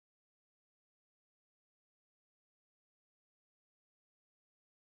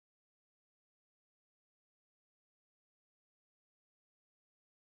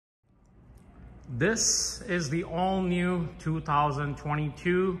This is the all-new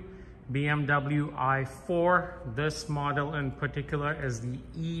 2022 BMW i4. This model in particular is the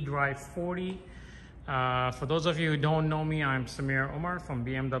eDrive 40. For those of you who don't know me, I'm Samir Umer from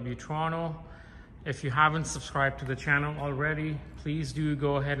BMW Toronto. If you haven't subscribed to the channel already, please do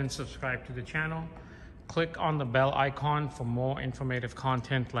go ahead and subscribe to the channel. Click on the bell icon for more informative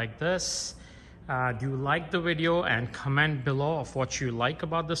content like this. Do like the video and comment below of what you like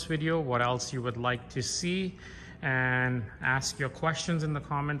about this video, what else you would like to see, and ask your questions in the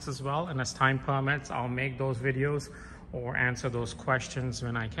comments as well. And as time permits, I'll make those videos or answer those questions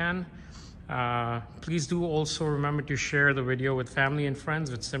when I can. Please do also remember to share the video with family and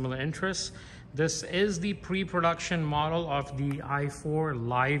friends with similar interests. This is the pre-production model of the i4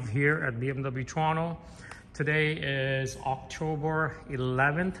 live here at BMW Toronto. Today is October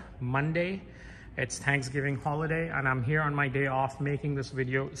 11th, Monday. It's Thanksgiving holiday, and I'm here on my day off making this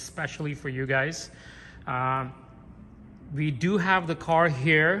video especially for you guys. We do have the car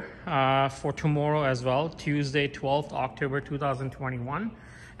here for tomorrow as well, Tuesday 12th October 2021,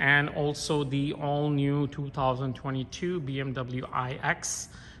 and also the all-new 2022 BMW iX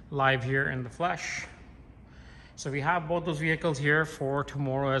live here in the flesh. So we have both those vehicles here for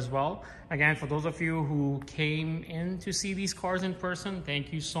tomorrow as well. Again, for those of you who came in to see these cars in person,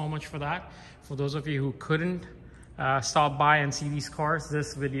 thank you so much for that. For those of you who couldn't stop by and see these cars,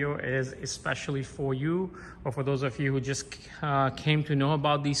 this video is especially for you. Or for those of you who just came to know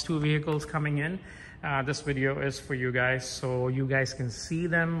about these two vehicles coming in, this video is for you guys. So you guys can see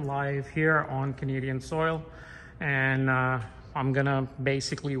them live here on Canadian soil. And I'm gonna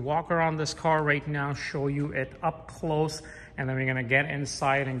basically walk around this car right now, show you it up close, and then we're gonna get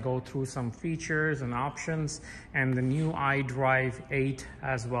inside and go through some features and options and the new iDrive 8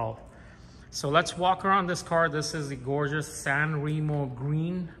 as well. So let's walk around this car. This is the gorgeous San Remo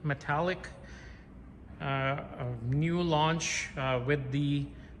green metallic, new launch with the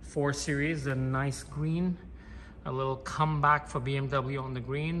 4 Series, the nice green, a little comeback for BMW on the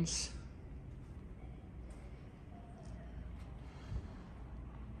greens.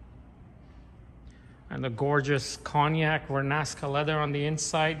 And the gorgeous cognac Vernasca leather on the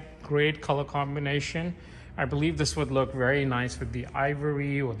inside, great color combination. I believe this would look very nice with the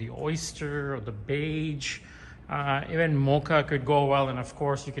ivory or the oyster or the beige. Even mocha could go well, and of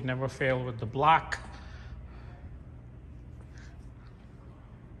course you could never fail with the black.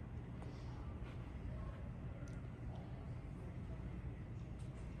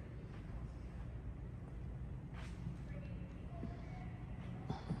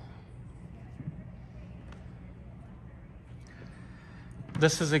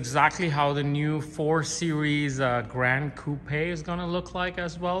 This is exactly how the new 4 Series Grand Coupe is gonna look like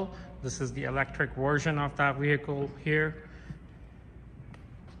as well. This is the electric version of that vehicle here.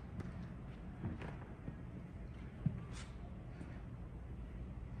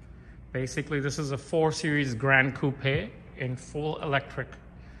 Basically, this is a 4 Series Grand Coupe in full electric.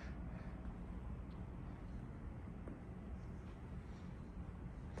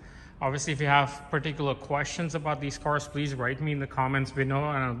 Obviously, if you have particular questions about these cars, please write me in the comments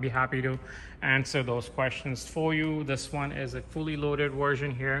below and I'll be happy to answer those questions for you. This one is a fully loaded version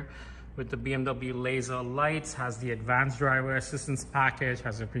here with the BMW laser lights, has the advanced driver assistance package,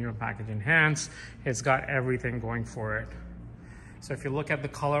 has a premium package enhanced. It's got everything going for it. So if you look at the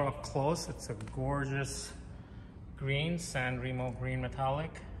color up close, it's a gorgeous green, San Remo green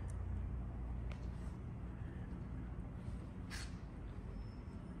metallic.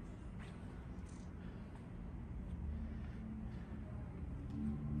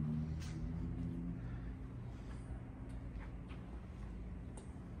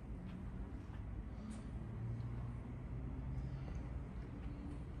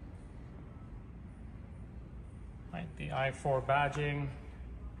 The i4 badging,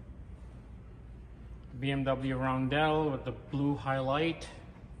 BMW Roundel with the blue highlight,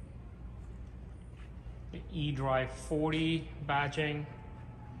 the eDrive 40 badging.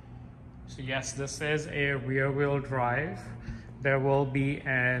 So yes, this is a rear wheel drive. There will be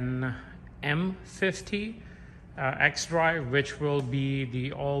an M50 xDrive, which will be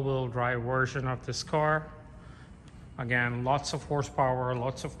the all-wheel drive version of this car. Again, lots of horsepower,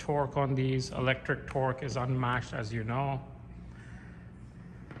 lots of torque on these. Electric torque is unmatched, as you know.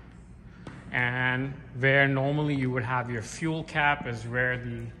 And where normally you would have your fuel cap is where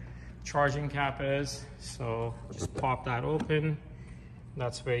the charging cap is. So just pop that open.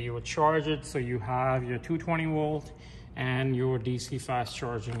 That's where you would charge it. So you have your 220 volt and your DC fast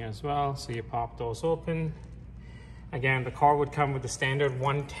charging as well. So you pop those open. Again, the car would come with the standard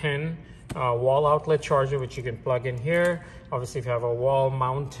 110 wall outlet charger, which you can plug in here. Obviously, if you have a wall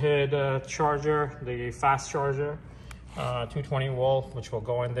mounted charger, the fast charger, 220 volt, which will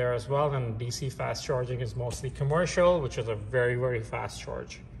go in there as well. And DC fast charging is mostly commercial, which is a very, very fast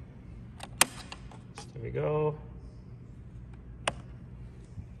charge. So there we go.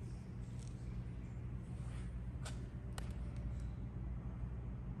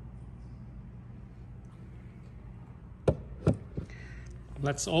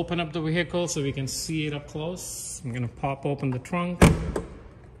 Let's open up the vehicle so we can see it up close. I'm gonna pop open the trunk.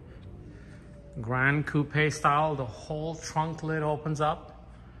 Grand Coupe style, the whole trunk lid opens up.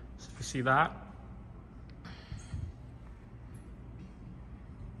 So if you see that.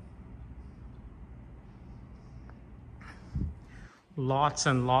 Lots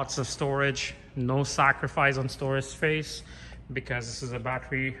and lots of storage, no sacrifice on storage space because this is a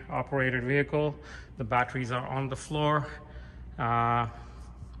battery operated vehicle. The batteries are on the floor.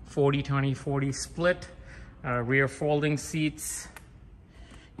 40-20-40 split, rear folding seats.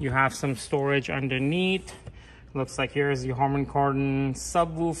 You have some storage underneath. Looks like here's the Harman Kardon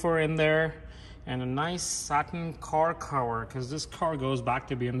subwoofer in there, and a nice satin car cover because this car goes back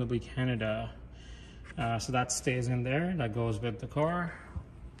to BMW Canada. So that stays in there, that goes with the car.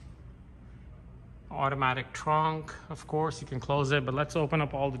 Automatic trunk, of course, you can close it, but let's open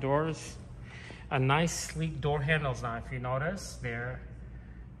up all the doors. A nice sleek door handles now, if you notice, they're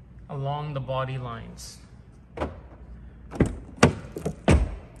along the body lines.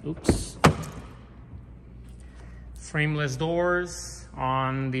 Oops. Frameless doors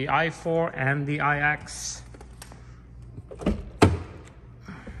on the i4 and the iX.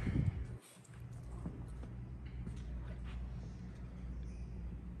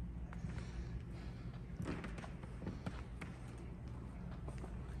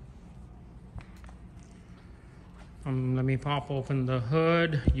 Let me pop open the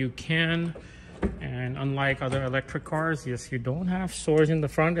hood. You can, and unlike other electric cars, yes, you don't have storage in the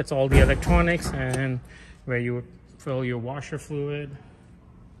front. It's all the electronics and where you would fill your washer fluid.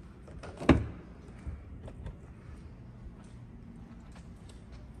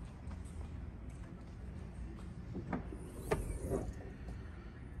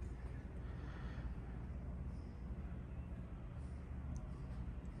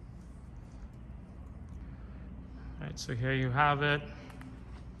 Right, so here you have it.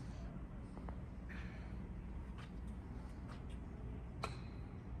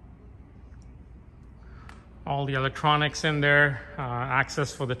 All the electronics in there,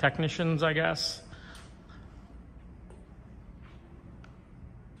 access for the technicians, I guess.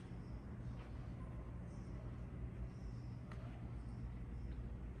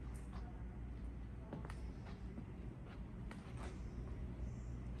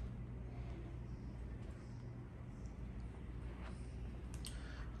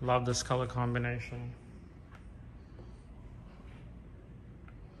 Love this color combination.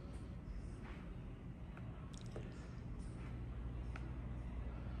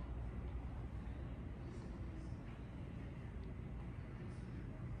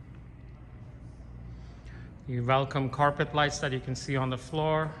 You welcome carpet lights that you can see on the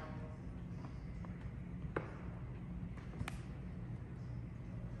floor.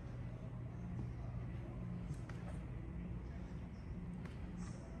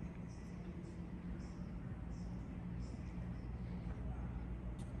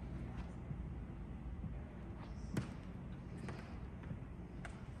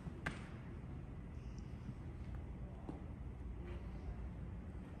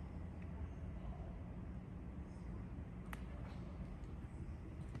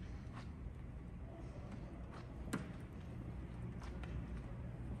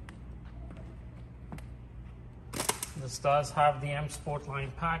 This does have the M Sportline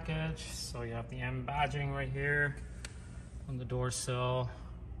package, so you have the M badging right here on the door sill.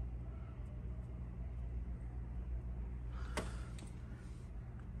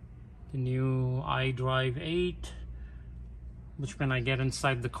 The new iDrive 8, which when I get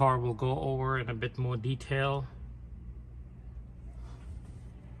inside the car we'll go over in a bit more detail.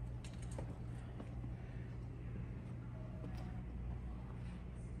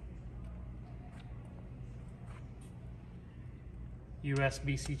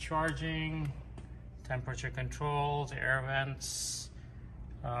 USB-C charging, temperature controls, air vents,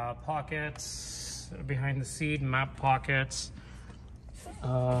 pockets behind the seat, map pockets,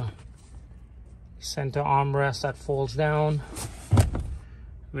 center armrest that folds down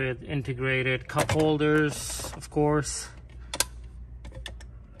with integrated cup holders, of course.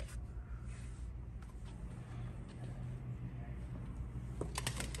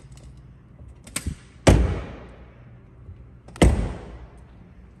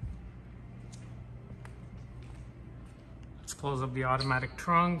 close up the automatic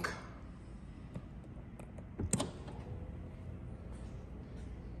trunk.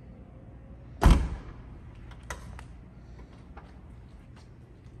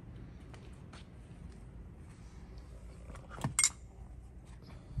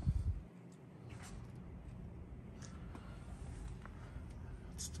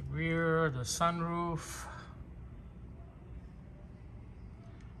 It's the rear, the sunroof.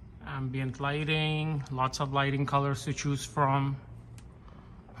 Ambient lighting, lots of lighting colors to choose from.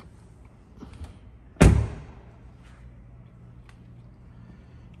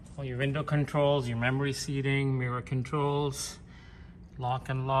 All your window controls, your memory seating, mirror controls, lock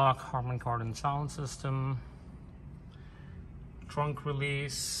and lock, Harman Kardon sound system, trunk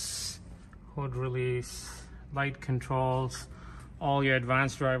release, hood release, light controls, all your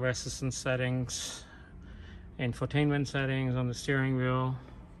advanced driver assistance settings, infotainment settings on the steering wheel.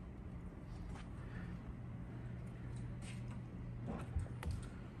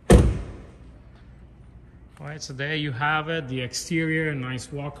 All right, so there you have it, the exterior, a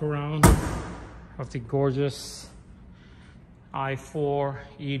nice walk around of the gorgeous i4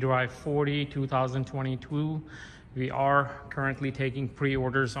 eDrive 40 2022. We are currently taking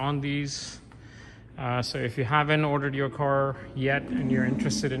pre-orders on these. So if you haven't ordered your car yet and you're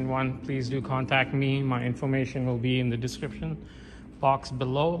interested in one, please do contact me. My information will be in the description box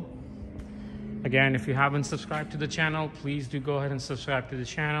below. Again, if you haven't subscribed to the channel, please do go ahead and subscribe to the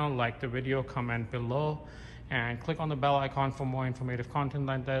channel, like the video, comment below, and click on the bell icon for more informative content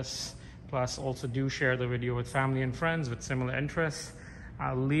like this. Plus, also do share the video with family and friends with similar interests.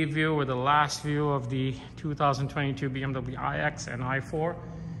 I'll leave you with the last view of the 2022 BMW iX and i4.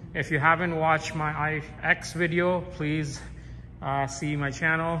 If you haven't watched my iX video, please see my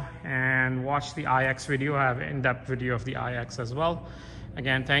channel and watch the iX video. I have an in-depth video of the iX as well.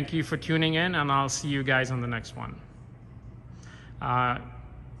 Again, thank you for tuning in, and I'll see you guys on the next one.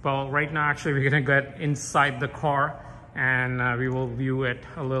 Well, right now, actually, we're gonna get inside the car and we will view it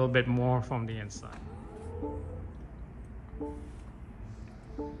a little bit more from the inside.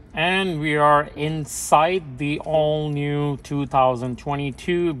 And we are inside the all-new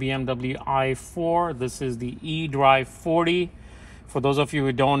 2022 BMW i4. This is the eDrive 40. For those of you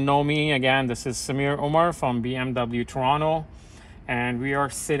who don't know me, again, this is Samir Umer from BMW Toronto. And we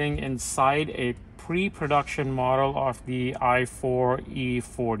are sitting inside a pre-production model of the i4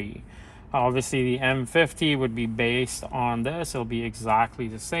 E40. Obviously, the M50 would be based on this. It'll be exactly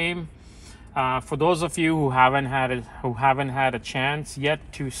the same. For those of you who haven't had a chance yet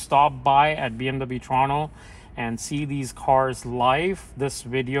to stop by at BMW Toronto and see these cars live, this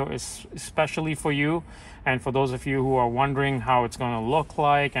video is especially for you. And for those of you who are wondering how it's going to look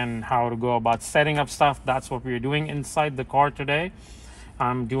like and how to go about setting up stuff, that's what we're doing inside the car today.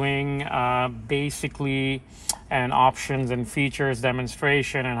 I'm doing basically an options and features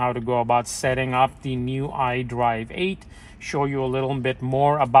demonstration and how to go about setting up the new iDrive 8. Show you a little bit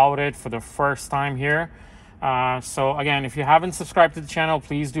more about it for the first time here. So again, if you haven't subscribed to the channel,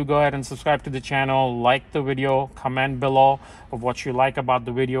 please do go ahead and subscribe to the channel, like the video, comment below of what you like about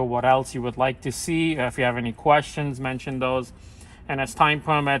the video, what else you would like to see. If you have any questions, mention those. And as time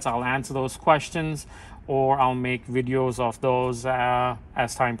permits, I'll answer those questions, or I'll make videos of those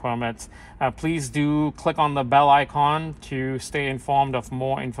as time permits. Please do click on the bell icon to stay informed of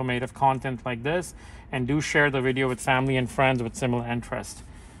more informative content like this, and do share the video with family and friends with similar interest.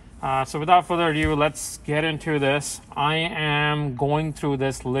 So without further ado, let's get into this. I am going through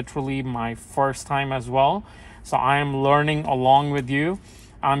this literally my first time as well, so I am learning along with you.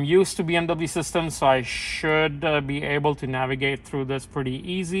 I'm used to BMW systems, so I should be able to navigate through this pretty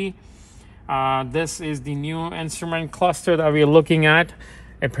easy. This is the new instrument cluster that we're looking at.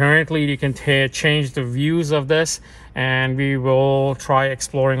 Apparently you can change the views of this, and we will try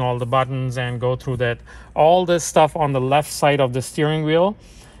exploring all the buttons and go through that. All this stuff on the left side of the steering wheel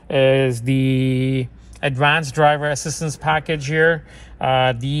is the advanced driver assistance package here.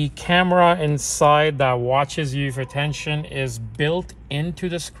 The camera inside that watches you for attention is built into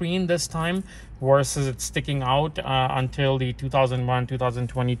the screen this time, versus it's sticking out until the 2001,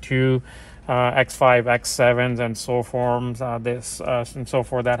 2022 X5, X7s and so forth, and so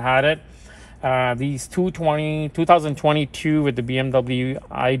forth that had it. These 2022 with the BMW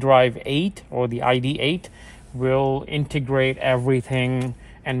iDrive 8 or the ID8 will integrate everything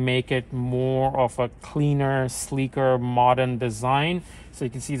and make it more of a cleaner, sleeker, modern design. So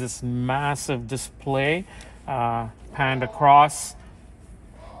you can see this massive display panned across.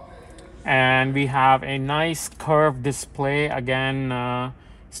 And we have a nice curved display, again,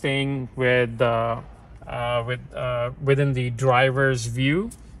 staying with within the driver's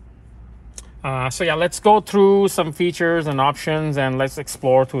view. So yeah, let's go through some features and options and let's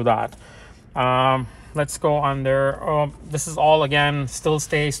explore through that. Let's go under, this is all again, still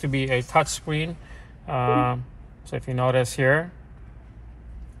stays to be a touch screen. So if you notice here,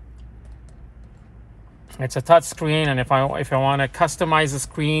 it's a touch screen, and if I want to customize the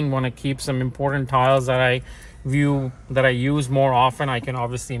screen, want to keep some important tiles that I use more often, I can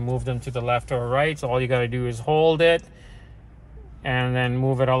obviously move them to the left or right. So all you got to do is hold it and then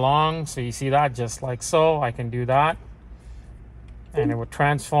move it along. So you see that just like so. I can do that and it would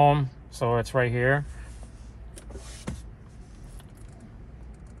transform. So it's right here.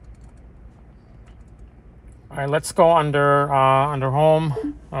 All right, let's go under home,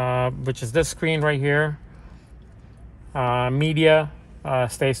 which is this screen right here. Media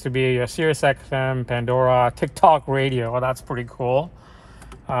stays to be your Sirius XM, Pandora, TikTok, radio. Well, that's pretty cool.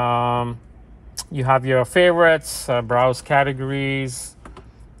 You have your favorites, browse categories.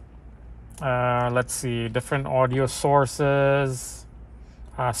 Let's see, different audio sources.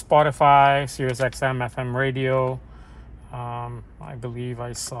 Spotify, Sirius XM, FM radio. I believe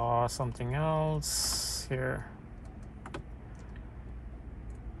I saw something else here.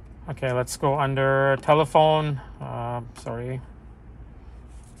 Okay, let's go under telephone. Sorry.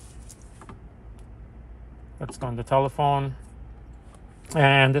 Let's go under telephone.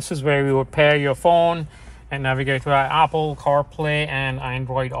 And this is where we will pair your phone and navigate to Apple CarPlay and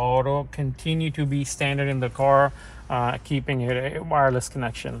Android Auto. Continue to be standard in the car, keeping it a wireless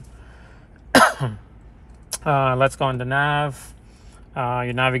connection. Let's go on the nav.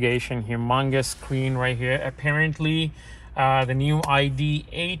 Your navigation, humongous screen right here. Apparently, the new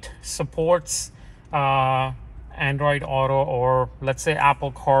ID8 supports Android Auto, or let's say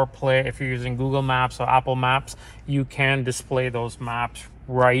Apple CarPlay. If you're using Google Maps or Apple Maps, you can display those maps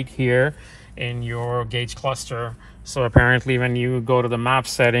right here in your gauge cluster. So apparently when you go to the map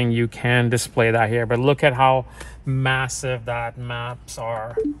setting, you can display that here. But look at how massive that maps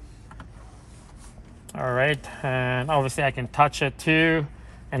are. All right, and obviously I can touch it too,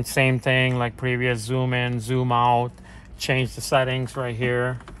 and same thing like previous, zoom in, zoom out, change the settings right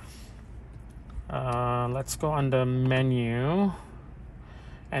here. Let's go under menu,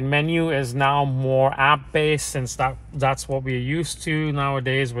 and menu is now more app-based, since that's what we're used to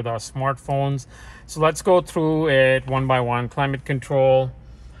nowadays with our smartphones. So let's go through it one by one. Climate control.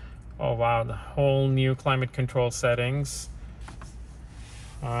 Oh wow, the whole new climate control settings.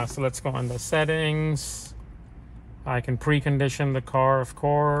 So let's go under settings. I can precondition the car, of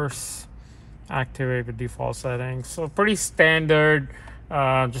course. Activate the default settings. So pretty standard.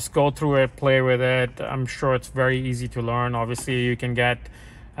 Just go through it, play with it. I'm sure it's very easy to learn. Obviously, you can get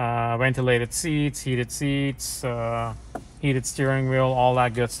ventilated seats, heated steering wheel, all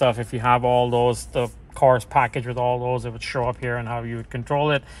that good stuff. If you have all those, the car's packaged with all those, it would show up here and how you would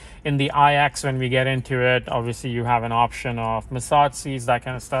control it. In the iX, when we get into it, obviously you have an option of massage seats, that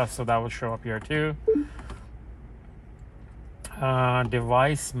kind of stuff, so that will show up here too.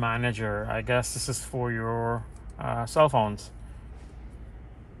 Device manager, I guess this is for your cell phones.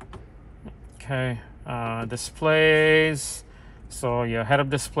 Okay, displays, so your head-up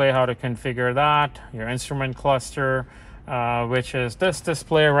display, how to configure that. Your instrument cluster, which is this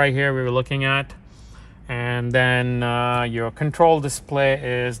display right here we were looking at. And then your control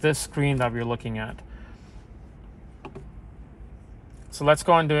display is this screen that we're looking at. So let's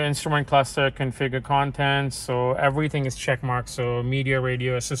go into instrument cluster, configure content. So everything is checkmarked. So media,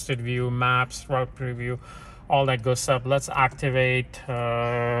 radio, assisted view, maps, route preview, all that good stuff. Let's activate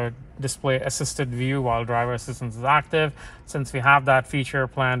display assisted view while driver assistance is active. Since we have that feature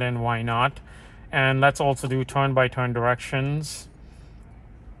planned in, why not? And let's also do turn-by-turn directions.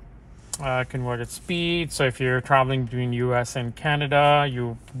 Converted speed. So if you're traveling between US and Canada,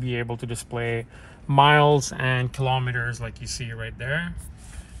 you'll be able to display miles and kilometers like you see right there.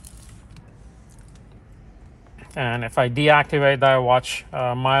 And if I deactivate that, watch,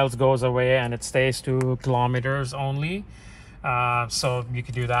 miles goes away and it stays to kilometers only. So you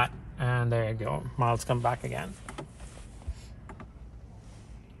could do that, and there you go, miles come back again.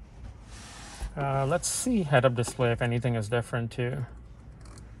 Let's see head-up display if anything is different too.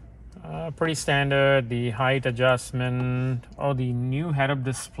 Pretty standard. The height adjustment. Oh, the new head-up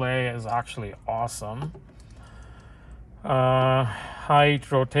display is actually awesome.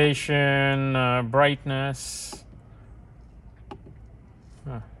 Height, rotation, brightness.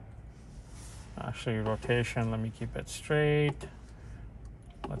 Actually, rotation, let me keep it straight.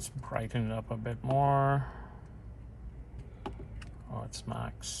 Let's brighten it up a bit more. Oh, it's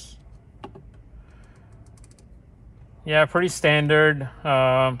max. Yeah, pretty standard.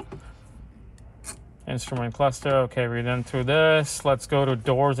 Instrument cluster. Okay, we're done through this. Let's go to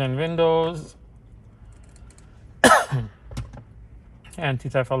doors and windows.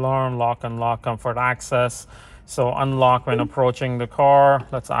 Anti-theft alarm, lock, unlock, comfort access. So unlock when approaching the car.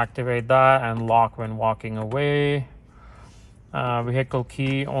 Let's activate that, and lock when walking away. Vehicle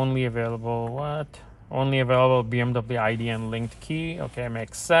key only available. What? Only available BMW ID and linked key. Okay,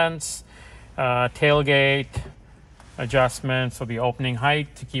 makes sense. Tailgate adjustment. So the opening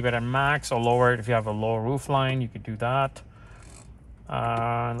height to keep it at max, or lower it if you have a low roof line. You could do that.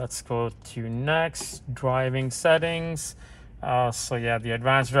 Let's go to next. Driving settings. So yeah, the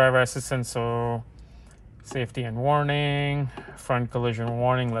advanced driver assistance. So safety and warning, front collision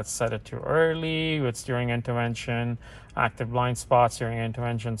warning, let's set it to early. With steering intervention, active blind spot, steering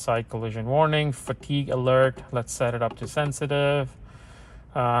intervention, side collision warning, fatigue alert, let's set it up to sensitive.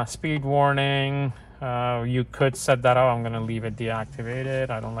 Speed warning, you could set that up. I'm going to leave it deactivated.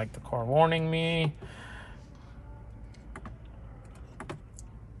 I don't like the car warning me.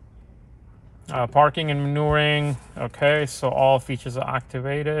 Parking and maneuvering, okay, so all features are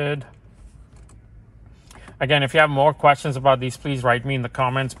activated. Again, if you have more questions about these, please write me in the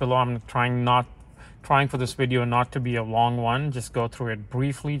comments below. I'm trying for this video not to be a long one. Just go through it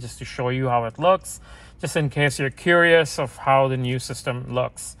briefly just to show you how it looks, just in case you're curious of how the new system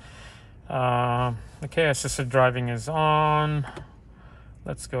looks. Okay, assisted driving is on.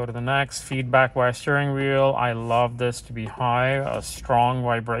 Let's go to the next. Feedback via steering wheel. I love this to be high, a strong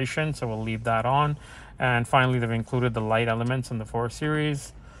vibration, so we'll leave that on. And finally, they've included the light elements in the 4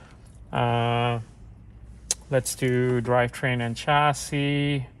 Series. Let's do drivetrain and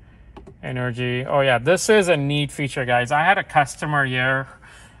chassis, energy. Oh yeah, this is a neat feature, guys. I had a customer here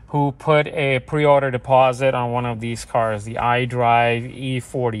who put a pre-order deposit on one of these cars, the iDrive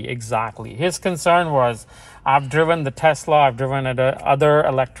E40, exactly. His concern was, I've driven the Tesla, I've driven other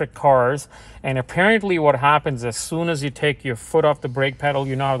electric cars, and apparently what happens as soon as you take your foot off the brake pedal,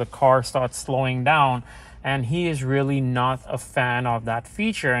 you know how the car starts slowing down. And he is really not a fan of that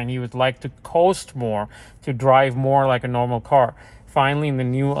feature, and he would like to coast more, to drive more like a normal car. Finally, in the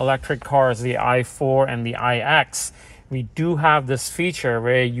new electric cars, the i4 and the iX, we do have this feature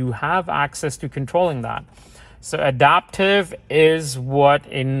where you have access to controlling that. So adaptive is what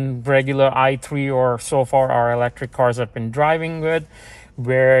in regular i3 or so far our electric cars have been driving with,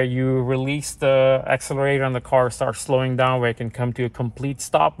 where you release the accelerator and the car starts slowing down, where it can come to a complete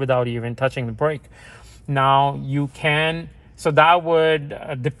stop without even touching the brake. Now you can, so that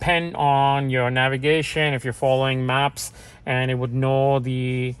would depend on your navigation, if you're following maps, and it would know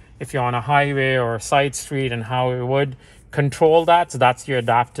if you're on a highway or a side street and how it would control that. So that's your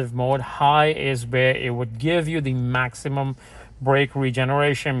adaptive mode. High is where it would give you the maximum brake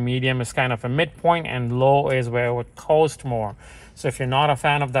regeneration. Medium is kind of a midpoint, and low is where it would coast more. So if you're not a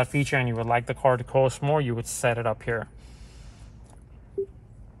fan of that feature and you would like the car to coast more, you would set it up here.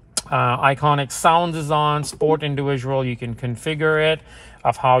 Iconic sounds is on. Sport individual, you can configure it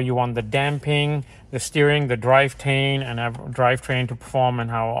of how you want the damping, the steering, the drivetrain, and drivetrain to perform, and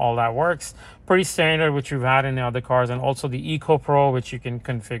how all that works. Pretty standard, which you've had in the other cars, and also the Eco Pro, which you can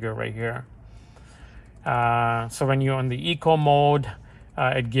configure right here. So when you're on the Eco mode,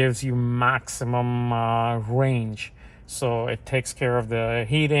 it gives you maximum range. So it takes care of the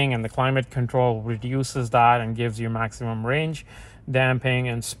heating, and the climate control reduces that and gives you maximum range. Damping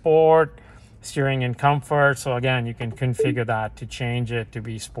and sport, steering and comfort. So again, you can configure that to change it to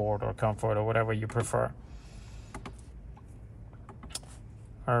be sport or comfort or whatever you prefer.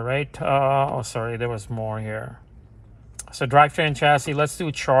 All right. Oh, sorry, there was more here. So drivetrain chassis, let's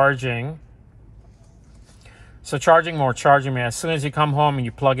do charging. So charging more, charging me. As soon as you come home and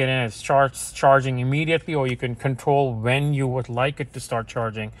you plug it in, it's charging immediately, or you can control when you would like it to start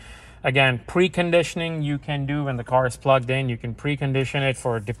charging. Again, preconditioning you can do when the car is plugged in. You can precondition it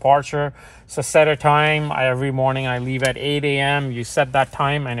for departure. So set a time. Every morning I leave at 8 a.m. You set that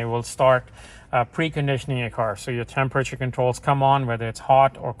time and it will start preconditioning your car. So your temperature controls come on, whether it's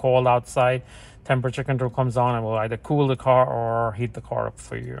hot or cold outside. Temperature control comes on and will either cool the car or heat the car up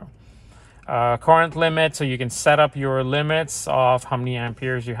for you. Current limit, so you can set up your limits of how many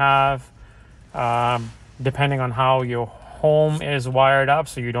amperes you have, depending on how your home is wired up,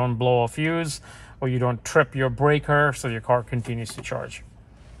 so you don't blow a fuse or you don't trip your breaker, so your car continues to charge.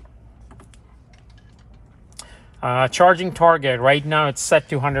 Charging target, right now it's set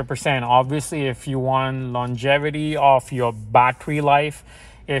to 100%. Obviously, if you want longevity of your battery life,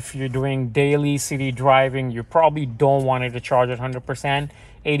 if you're doing daily city driving, you probably don't want it to charge at 100%.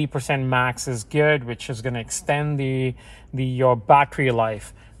 80% max is good, which is going to extend your battery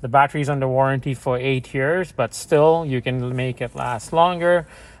life. The battery is under warranty for 8 years, but still you can make it last longer.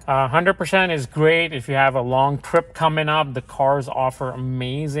 100% is great if you have a long trip coming up. The cars offer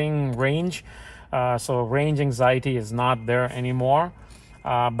amazing range. So range anxiety is not there anymore.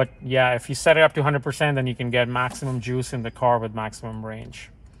 But yeah, if you set it up to 100%, then you can get maximum juice in the car with maximum range.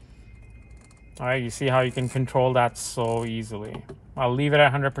 All right, you see how you can control that so easily. I'll leave it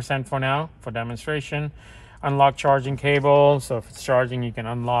at 100% for now for demonstration. Unlock charging cable. So if it's charging, you can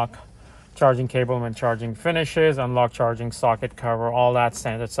unlock charging cable when charging finishes, unlock charging socket cover, all that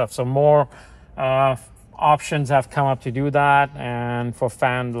standard stuff. So more options have come up to do that, and for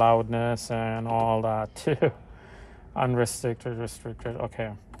fan loudness and all that too. Unrestricted, restricted.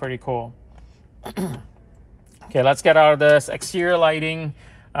 Okay, pretty cool. Okay, let's get out of this. Exterior lighting,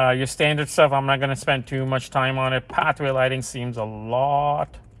 your standard stuff. I'm not going to spend too much time on it. Pathway lighting seems a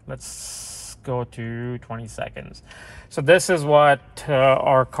lot. Let's go to 20 seconds. So this is what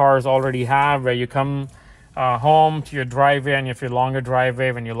our cars already have, where you come home to your driveway, and if you're longer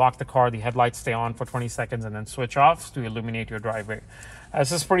driveway, when you lock the car, the headlights stay on for 20 seconds and then switch off to illuminate your driveway.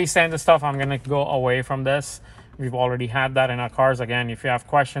 This is pretty standard stuff. I'm going to go away from this. We've already had that in our cars. Again, if you have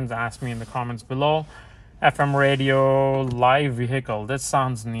questions, ask me in the comments below. FM radio, live vehicle. This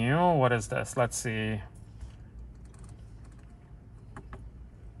sounds new. What is this? Let's see.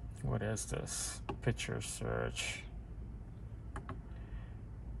 What is this? Picture search.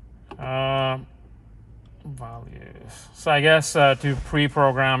 Values. So I guess to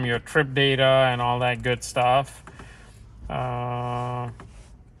pre-program your trip data and all that good stuff.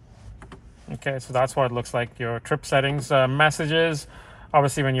 Okay, so that's what it looks like, your trip settings. Messages,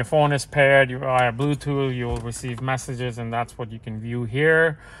 obviously when your phone is paired via Bluetooth, you'll receive messages, and that's what you can view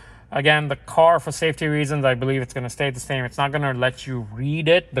here. Again, the car, for safety reasons, I believe it's going to stay the same. It's not going to let you read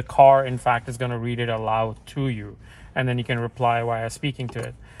it. The car, in fact, is going to read it aloud to you, and then you can reply via speaking to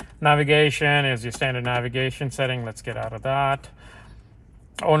it. Navigation is your standard navigation setting. Let's get out of that.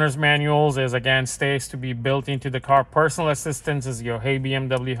 Owner's manuals is, again, stays to be built into the car. Personal assistance is your Hey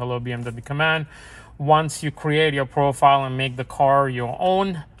BMW, Hello BMW command. Once you create your profile and make the car your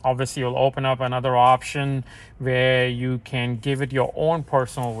own, obviously you'll open up another option where you can give it your own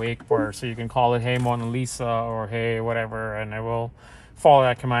personal wake word. So you can call it Hey Mona Lisa or Hey whatever, and it will follow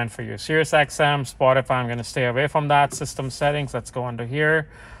that command for you. Sirius XM, Spotify, I'm going to stay away from that. System settings, let's go under here.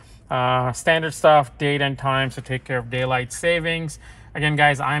 Standard stuff, date and time, so take care of daylight savings. Again,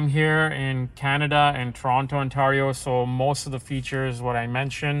 guys, I'm here in Canada, in Toronto, Ontario, so most of the features, what I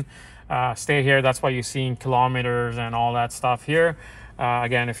mentioned, stay here. That's why you're seeing kilometers and all that stuff here.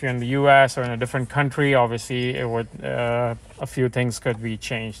 Again, if you're in the US or in a different country, obviously it would a few things could be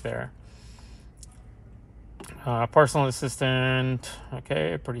changed there. Personal assistant,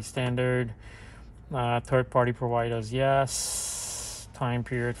 okay, pretty standard. Third-party providers, yes. Time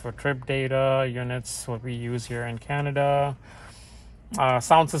period for trip data, units, what we use here in Canada.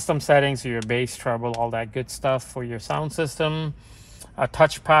 Sound system settings, so your bass, treble, all that good stuff for your sound system. A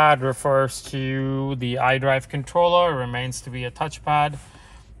touchpad refers to the iDrive controller, remains to be a touchpad.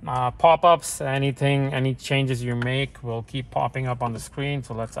 Pop-ups, any changes you make will keep popping up on the screen,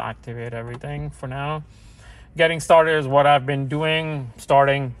 so let's activate everything for now. Getting started is what I've been doing,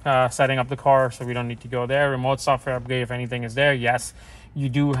 setting up the car, so we don't need to go there. Remote software upgrade, if anything is there, yes. You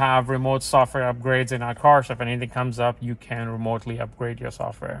do have remote software upgrades in our car, so if anything comes up, you can remotely upgrade your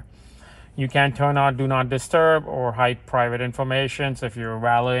software. You can turn on Do Not Disturb or hide private information, so if you're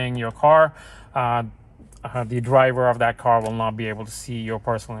rallying your car, the driver of that car will not be able to see your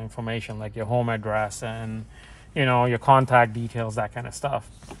personal information, like your home address and your contact details, that kind of stuff.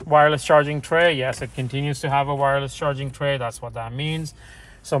 Wireless charging tray, yes, it continues to have a wireless charging tray. That's what that means.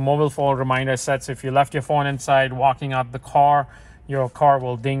 So mobile phone reminder sets, if you left your phone inside walking out the car, your car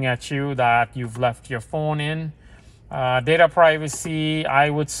will ding at you that you've left your phone in. Data privacy, I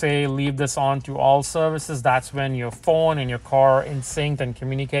would say leave this on to all services. That's when your phone and your car are in sync and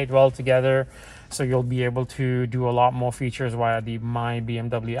communicate well together. So you'll be able to do a lot more features via the My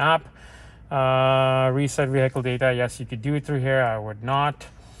BMW app. Reset vehicle data, yes, you could do it through here. I would not.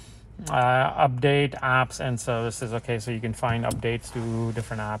 Update apps and services. Okay, so you can find updates to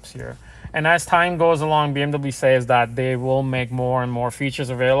different apps here. And as time goes along, BMW says that they will make more and more features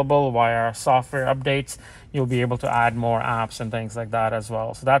available via software updates. You'll be able to add more apps and things like that as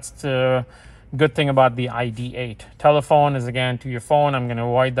well. So that's the good thing about the ID8. Telephone is, again, to your phone. I'm going to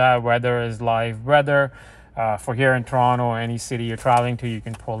avoid that. Weather is live weather. For here in Toronto or any city you're traveling to, you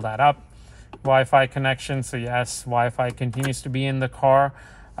can pull that up. Wi-Fi connection. So yes, Wi-Fi continues to be in the car.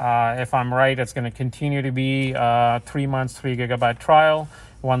 If I'm right, it's going to continue to be 3 months, 3 gigabyte trial.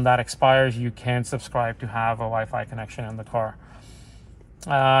 When that expires, you can subscribe to have a Wi-Fi connection in the car.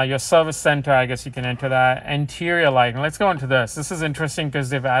 Your service center, I guess you can enter that. Interior lighting. Let's go into this. This is interesting because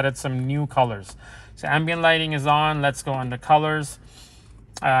they've added some new colors. So ambient lighting is on. Let's go under colors.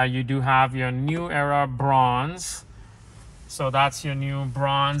 You do have your new era bronze. So that's your new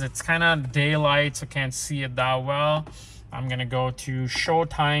bronze. It's kind of daylight, so can't see it that well. I'm gonna go to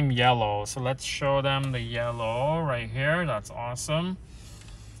Showtime yellow. So let's show them the yellow right here. That's awesome.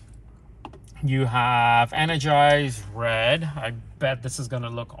 You have energized red. I bet this is gonna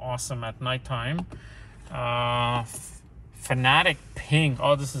look awesome at nighttime. Fanatic pink.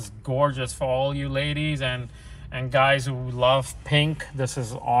 Oh, this is gorgeous for all you ladies and guys who love pink. This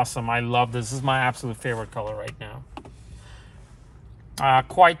is awesome. I love this. This is my absolute favorite color right now.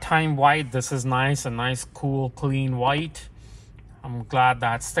 Quiet time white. This is nice. A nice, cool, clean white. I'm glad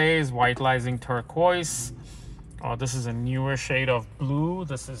that stays. Vitalizing turquoise. Oh, this is a newer shade of blue.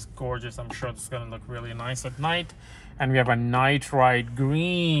 This is gorgeous. I'm sure this is going to look really nice at night. And we have a night ride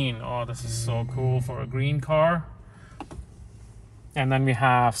green. Oh, this is so cool for a green car. And then we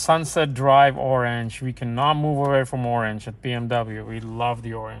have Sunset Drive orange. We cannot move away from orange at BMW. We love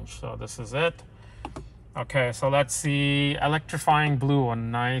the orange. So this is it. Okay, so let's see. Electrifying blue. A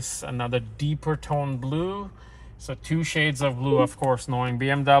nice, another deeper tone blue. So 2 shades of blue, of course. Knowing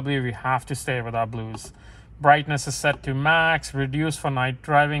BMW, we have to stay with our blues. Brightness is set to max. Reduce for night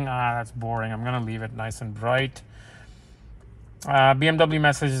driving. That's boring. I'm gonna leave it nice and bright. BMW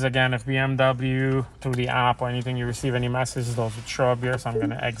messages again. If BMW through the app or anything you receive any messages, those would show up here. So I'm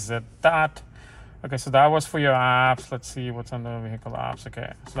gonna exit that. Okay, so that was for your apps. Let's see what's on the vehicle apps.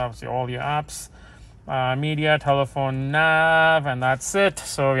 Okay, so that was all your apps. Media, telephone, nav, and that's it.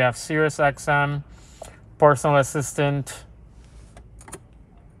 So we have Sirius XM, personal assistant.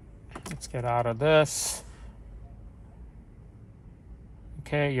 Let's get out of this.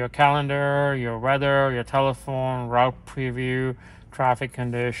 Okay, your calendar, your weather, your telephone, route preview, traffic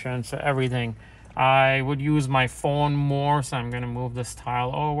conditions, so everything. I would use my phone more, so I'm going to move this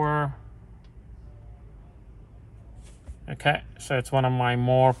tile over. Okay, so it's one of my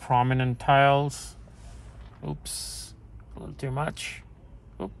more prominent tiles. Oops, a little too much.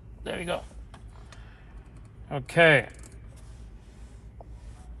 Oop, there we go. Okay.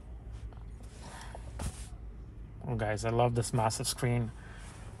 Oh, guys, I love this massive screen.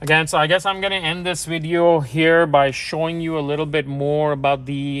 Again, so I guess I'm going to end this video here by showing you a little bit more about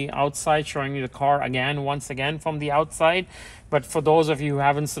the outside, showing you the car again, once again from the outside. But for those of you who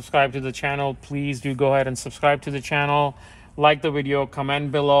haven't subscribed to the channel, please do go ahead and subscribe to the channel. Like the video,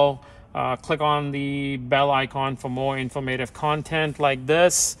 comment below, click on the bell icon for more informative content like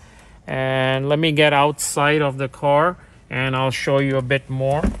this. And let me get outside of the car and I'll show you a bit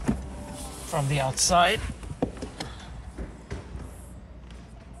more from the outside.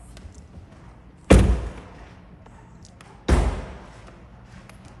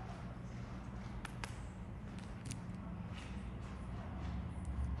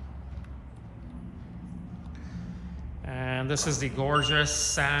 And this is the gorgeous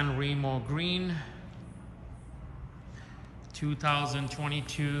San Remo green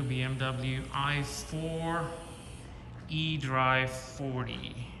 2022 BMW i4 eDrive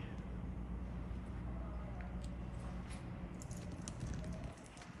 40.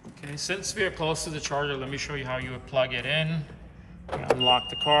 Okay, since we are close to the charger, let me show you how you would plug it in. You unlock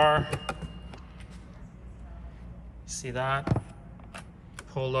the car. See that?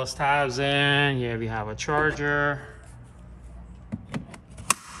 Pull those tabs in. Here we have a charger.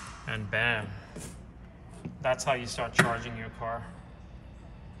 And bam, that's how you start charging your car.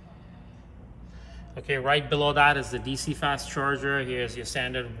 Okay, right below that is the DC fast charger. Here's your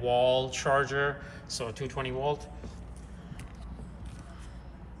standard wall charger, so 220 volt.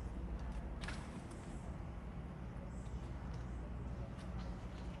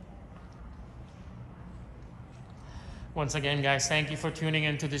 Once again, guys, thank you for tuning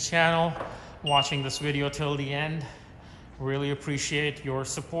into the channel, watching this video till the end. Really appreciate your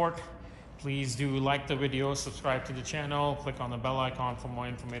support. Please do like the video, subscribe to the channel, click on the bell icon for more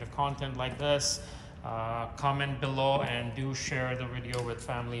informative content like this. Comment below and do share the video with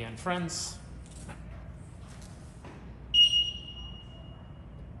family and friends.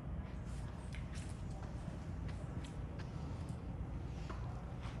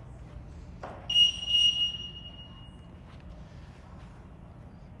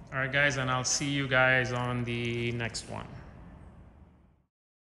 All right, guys, and I'll see you guys on the next one.